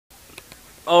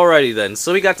Alrighty then,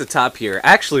 so we got the top here.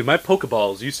 Actually, my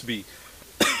Pokeballs used to be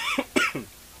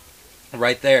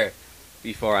right there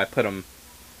before I put them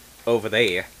over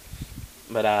there.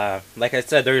 But like I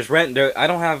said, there's rent. I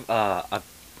don't have a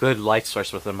good light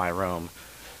source within my room.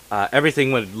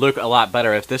 Everything would look a lot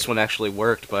better if this one actually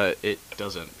worked, but it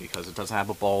doesn't because it doesn't have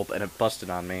a bulb and it busted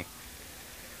on me.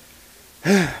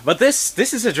 But this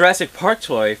is a Jurassic Park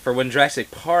toy for when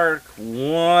Jurassic Park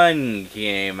 1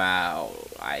 came out,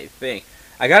 I think.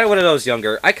 I got it when I was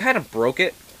younger. I kind of broke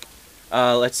it.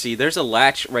 Let's see, there's a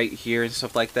latch right here and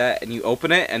stuff like that, and you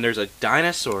open it, and there's a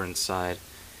dinosaur inside.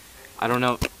 I don't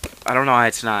know why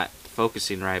it's not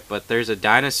focusing right, but there's a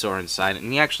dinosaur inside,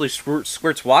 and he actually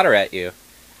squirts water at you.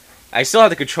 I still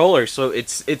have the controller, so it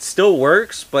still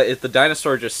works, but the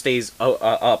dinosaur just stays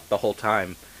up the whole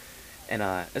time.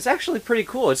 And it's actually pretty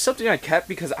cool. It's something I kept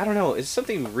because I don't know. It's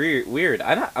something weird.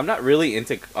 I'm not really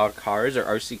into cars or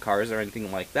RC cars or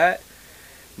anything like that.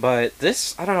 But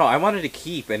this, I don't know. I wanted to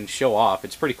keep and show off.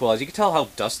 It's pretty cool. As you can tell how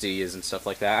dusty it is and stuff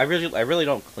like that. I really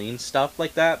don't clean stuff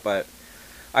like that, but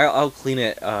I'll clean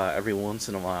it every once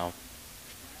in a while.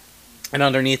 And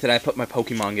underneath it, I put my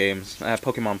Pokemon games. I have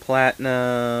Pokemon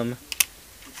Platinum,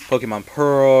 Pokemon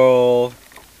Pearl.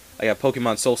 I got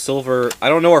Pokemon Soul Silver. I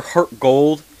don't know where Heart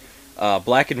Gold.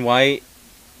 Black and White.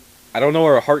 I don't know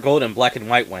where Heart Gold and Black and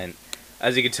White went.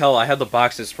 As you can tell, I have the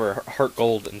boxes for Heart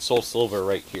Gold and Soul Silver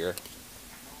right here.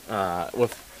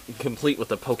 Complete with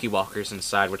the Pokewalkers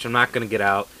inside, which I'm not going to get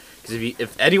out. Because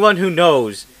if anyone who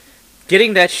knows,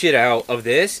 getting that shit out of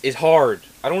this is hard.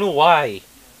 I don't know why.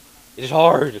 It is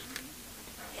hard.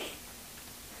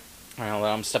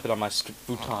 I'm stepping on my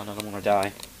futon. I don't want to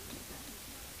die.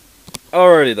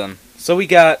 Alrighty then. So we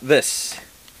got this.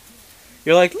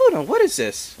 You're like, Luna, what is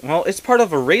this? Well, it's part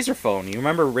of a Razor phone. You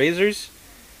remember Razors?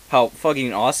 How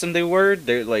fucking awesome they were?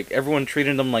 They're like, everyone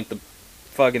treated them like the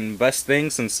fucking best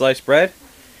thing since sliced bread.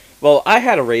 Well, I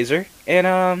had a Razor,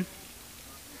 and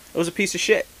it was a piece of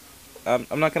shit. I'm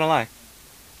not gonna lie.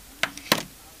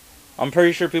 I'm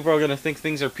pretty sure people are gonna think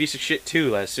things are a piece of shit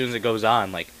too as soon as it goes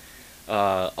on. Like,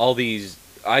 all these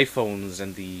iPhones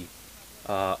and the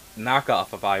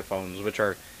knockoff of iPhones, which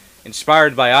are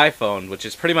inspired by iPhone, which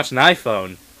is pretty much an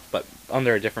iPhone, but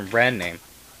under a different brand name.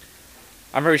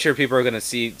 I'm pretty sure people are gonna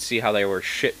see how they were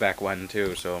shit back when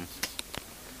too. So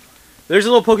there's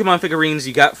a little Pokemon figurines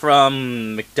you got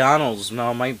from McDonald's.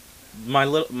 No, my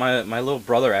little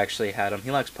brother actually had them.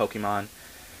 He likes Pokemon.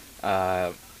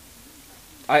 I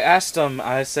asked him.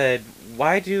 I said,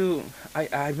 "Why do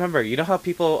I remember? You know how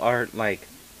people are like."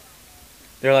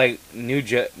 They're like new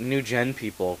gen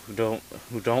people who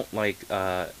don't like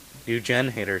new gen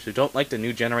haters who don't like the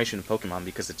new generation of Pokemon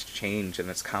because it's changed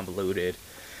and it's convoluted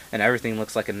and everything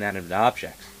looks like inanimate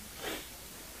objects.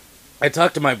 I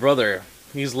talked to my brother.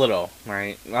 He's little,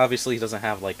 right? Obviously, he doesn't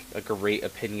have like a great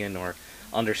opinion or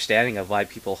understanding of why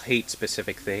people hate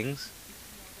specific things.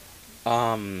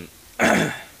 I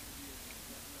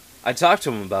talked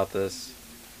to him about this,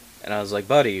 and I was like,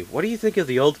 "Buddy, what do you think of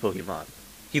the old Pokemon?"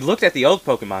 He looked at the old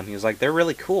Pokemon. He was like, "They're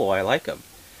really cool. I like them."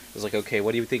 I was like, "Okay,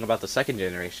 what do you think about the second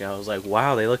generation?" I was like,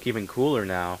 "Wow, they look even cooler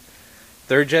now."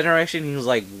 Third generation, he was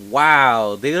like,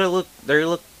 "Wow, they look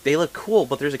cool,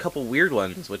 but there's a couple weird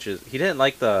ones." Which is, he didn't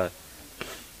like the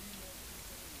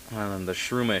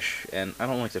Shroomish, and I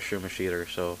don't like the Shroomish either.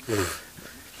 So,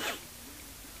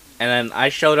 and then I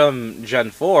showed him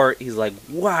Gen 4. He's like,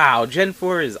 "Wow, Gen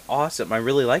 4 is awesome. I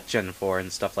really like Gen 4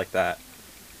 and stuff like that."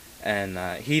 And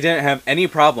he didn't have any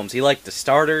problems. He liked the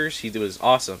starters. He was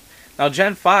awesome. Now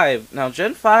Gen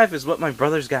 5 is what my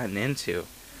brother's gotten into.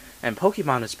 And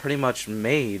Pokemon is pretty much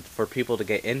made for people to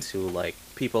get into, like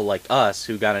people like us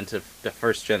who got into the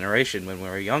first generation when we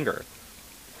were younger.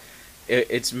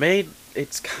 It's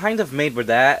kind of made for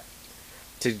that,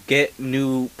 to get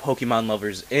new Pokemon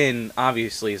lovers in,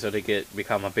 obviously, so they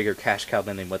become a bigger cash cow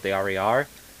than what they already are.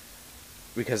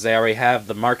 Because they already have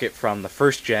the market from the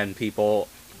first gen people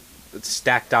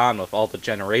stacked on with all the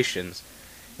generations.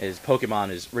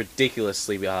 Pokemon is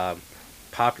ridiculously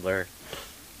popular.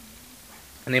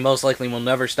 And they most likely will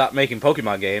never stop making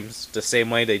Pokemon games, the same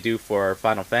way they do for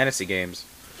Final Fantasy games.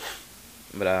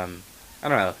 But, I don't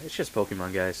know, it's just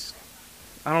Pokemon, guys.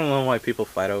 I don't know why people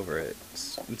fight over it.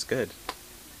 It's good.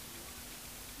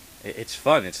 It's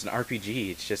fun. It's an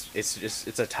RPG.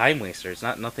 It's a time waster. It's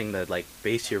not nothing to like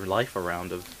base your life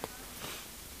around.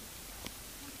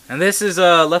 And this is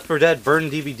a Left 4 Dead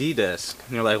burned DVD disc.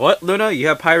 And you're like, "What, Luna? You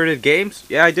have pirated games?"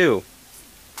 Yeah, I do.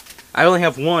 I only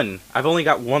have one. I've only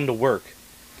got one to work.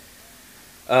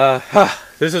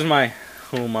 This is my.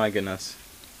 Oh my goodness.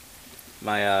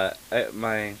 My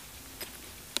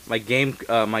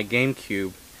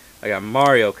GameCube I got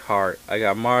Mario Kart. I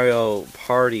got Mario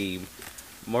Party.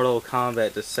 Mortal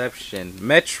Kombat Deception.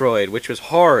 Metroid, which was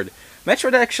hard.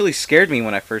 Metroid actually scared me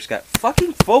when I first got...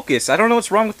 Fucking focus. I don't know what's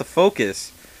wrong with the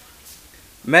focus.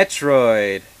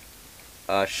 Metroid.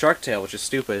 Shark Tale, which is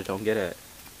stupid. Don't get it.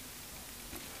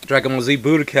 Dragon Ball Z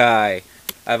Budokai.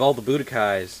 I have all the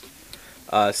Budokais.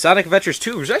 Sonic Adventures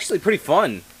 2 was actually pretty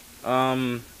fun.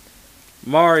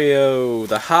 Mario,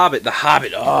 The Hobbit. The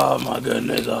Hobbit. Oh my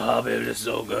goodness, The Hobbit is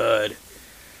so good.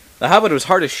 The Hobbit was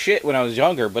hard as shit when I was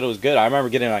younger, but it was good. I remember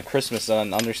getting it on Christmas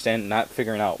and not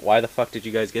figuring out why the fuck did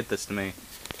you guys get this to me.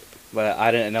 But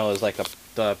I didn't know it was like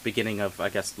the beginning of, I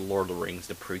guess, The Lord of the Rings,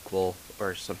 the prequel,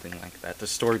 or something like that. The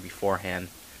story beforehand.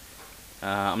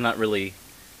 I'm not really,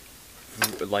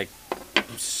 like,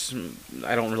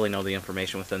 I don't really know the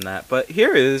information within that. But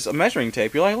here is a measuring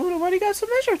tape. You're like, Luna, why do you got some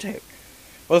measuring tape?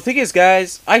 Well, the thing is,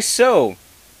 guys, I sew.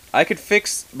 I could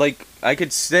fix, like, I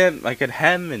could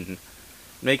hem and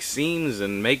make seams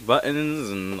and make buttons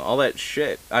and all that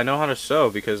shit. I know how to sew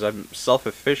because I'm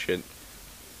self-efficient.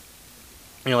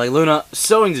 You're like, Luna,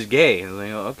 sewing's gay. I'm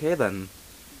like, okay then.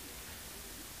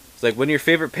 It's like, when your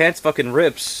favorite pants fucking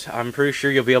rips, I'm pretty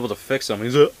sure you'll be able to fix them.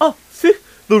 He's like, oh,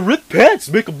 the ripped pants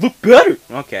make them look better.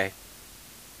 Okay.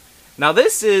 Now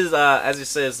this is, as it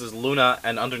says, this is Luna,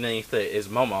 and underneath it is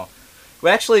Momo. We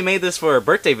actually made this for a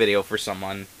birthday video for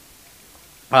someone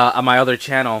on my other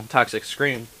channel, Toxic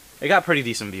Scream. It got pretty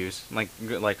decent views, like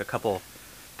a couple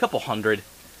hundred,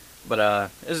 but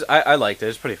I liked it. It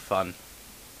was pretty fun.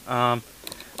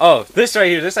 Oh, this right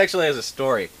here, this actually has a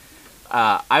story.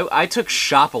 I took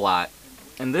shop a lot,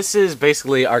 and this is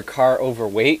basically our car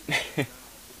overweight.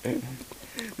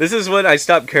 This is when I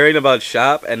stopped caring about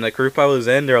shop, and the group I was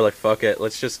in, they were like, fuck it,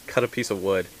 let's just cut a piece of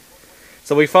wood.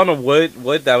 So we found a wood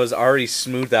that was already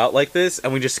smoothed out like this,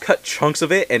 and we just cut chunks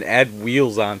of it and add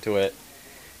wheels onto it.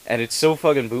 And it's so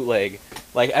fucking bootleg.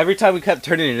 Like, every time we kept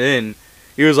turning it in,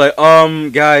 he was like,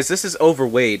 guys, this is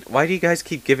overweight. Why do you guys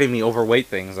keep giving me overweight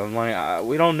things? I'm like,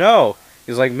 we don't know.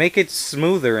 He's like, make it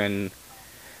smoother and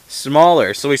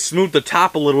smaller. So we smoothed the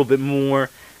top a little bit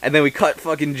more, and then we cut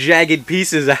fucking jagged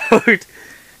pieces out.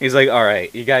 He's like,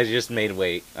 alright, you guys just made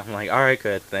weight. I'm like, alright,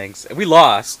 good, thanks. And we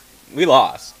lost. We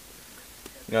lost.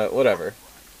 Whatever.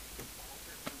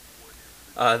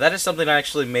 That is something I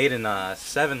actually made in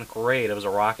 7th grade. It was a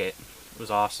rocket. It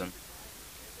was awesome.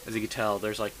 As you can tell,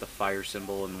 there's like the fire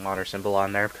symbol and water symbol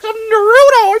on there. Because I'm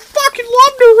Naruto! I fucking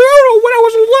love Naruto when I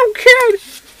was a little kid!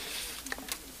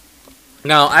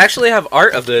 Now, I actually have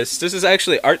art of this. This is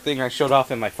actually art thing I showed off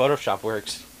in my Photoshop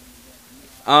works.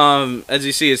 As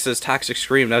you see, it says Toxic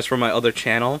Scream. That's from my other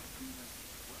channel.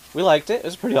 We liked it. It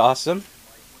was pretty awesome.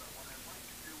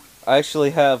 I actually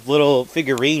have little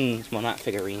figurines. Well, not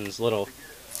figurines. Little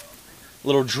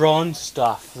drawn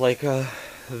stuff. Like,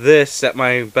 this that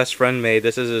my best friend made.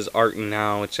 This is his art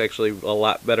now. It's actually a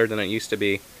lot better than it used to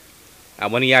be.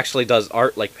 And when he actually does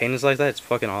art, like paintings like that, it's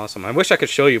fucking awesome. I wish I could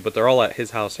show you, but they're all at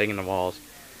his house hanging on the walls.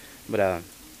 But,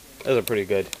 those are pretty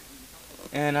good.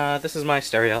 And, this is my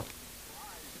stereo.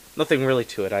 Nothing really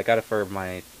to it. I got it for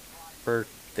my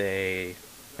birthday.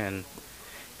 And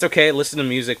it's okay. Listen to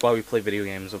music while we play video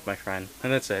games with my friend.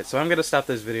 And that's it. So I'm going to stop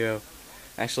this video.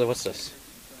 Actually, what's this?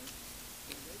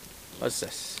 What's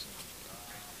this?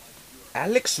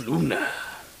 Alex Luna.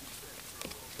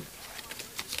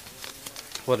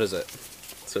 What is it?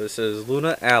 So this is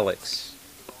Luna Alex.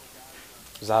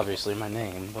 It's obviously my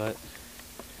name, but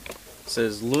it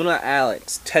says Luna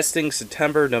Alex. Testing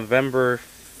September, November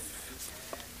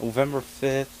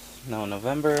 5th. No,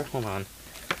 November. Hold on.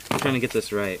 I'm trying to get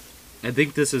this right. I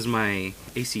think this is my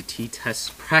ACT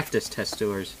test, practice test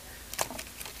scores.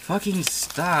 Fucking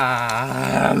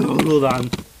stop. Hold on.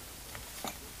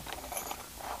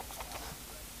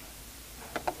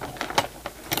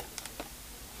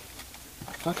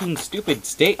 Fucking stupid,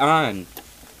 stay on.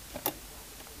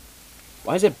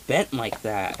 Why is it bent like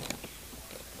that?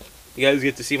 You guys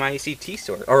get to see my ACT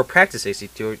score, or practice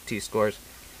ACT scores.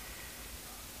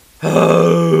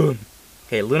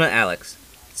 Okay, Luna Alex.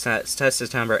 Test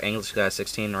September, English class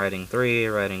 16, writing 3,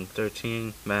 writing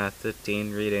 13, math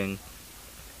 15, reading.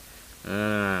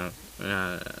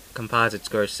 Composite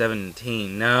score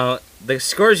 17. Now, the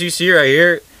scores you see right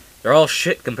here, they're all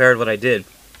shit compared to what I did.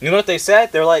 You know what they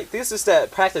said? They're like, this is the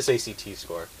practice ACT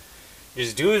score.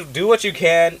 Just do what you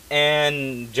can,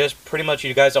 and just pretty much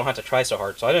you guys don't have to try so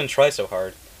hard. So I didn't try so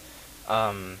hard.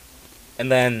 And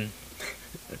then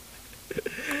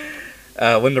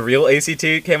when the real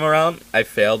ACT came around, I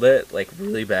failed it like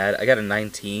really bad. I got a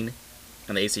 19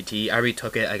 on the ACT. I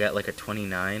retook it. I got like a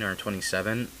 29 or a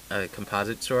 27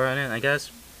 composite score on it, I guess.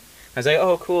 I was like,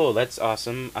 oh cool, that's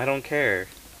awesome. I don't care.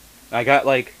 I got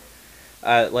like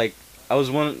Like, I was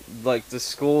like, the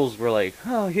schools were like,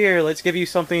 oh, here, let's give you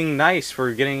something nice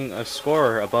for getting a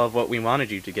score above what we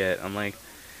wanted you to get. I'm like,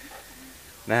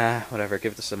 nah, whatever,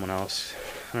 give it to someone else.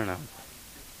 I don't know.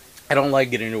 I don't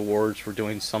like getting awards for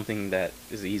doing something that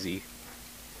is easy.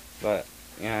 But,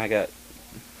 yeah, I got,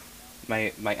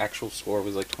 my actual score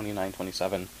was like 29,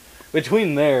 27.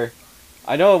 Between there,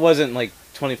 I know it wasn't like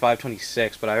 25,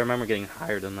 26, but I remember getting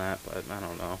higher than that, but I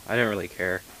don't know. I didn't really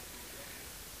care.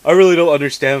 I really don't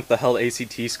understand what the hell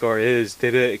ACT score is.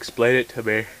 They didn't explain it to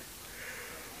me.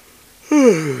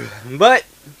 But,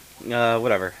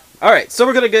 whatever. Alright, so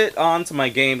we're gonna get on to my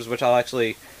games, which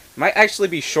might actually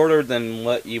be shorter than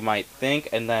what you might think,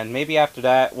 and then maybe after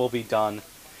that we'll be done,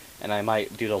 and I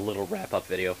might do a little wrap-up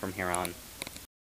video from here on.